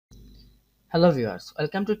Hello viewers,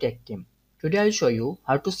 welcome to Tech Team. Today I'll show you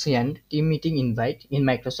how to send team meeting invite in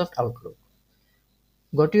Microsoft Outlook.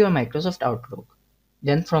 Go to your Microsoft Outlook.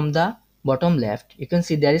 Then from the bottom left, you can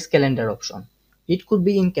see there is calendar option. It could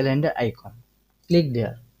be in calendar icon. Click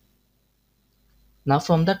there. Now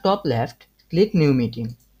from the top left, click new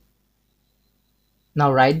meeting.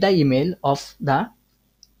 Now write the email of the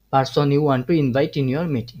person you want to invite in your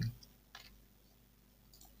meeting.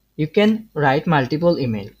 You can write multiple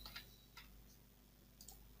email.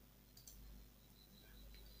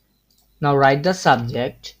 Now write the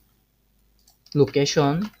subject,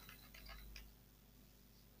 location,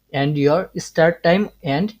 and your start time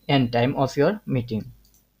and end time of your meeting.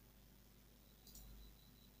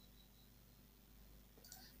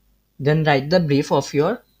 Then write the brief of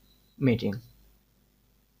your meeting.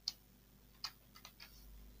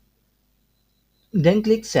 Then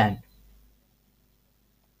click send.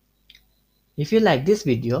 If you like this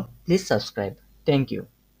video, please subscribe. Thank you.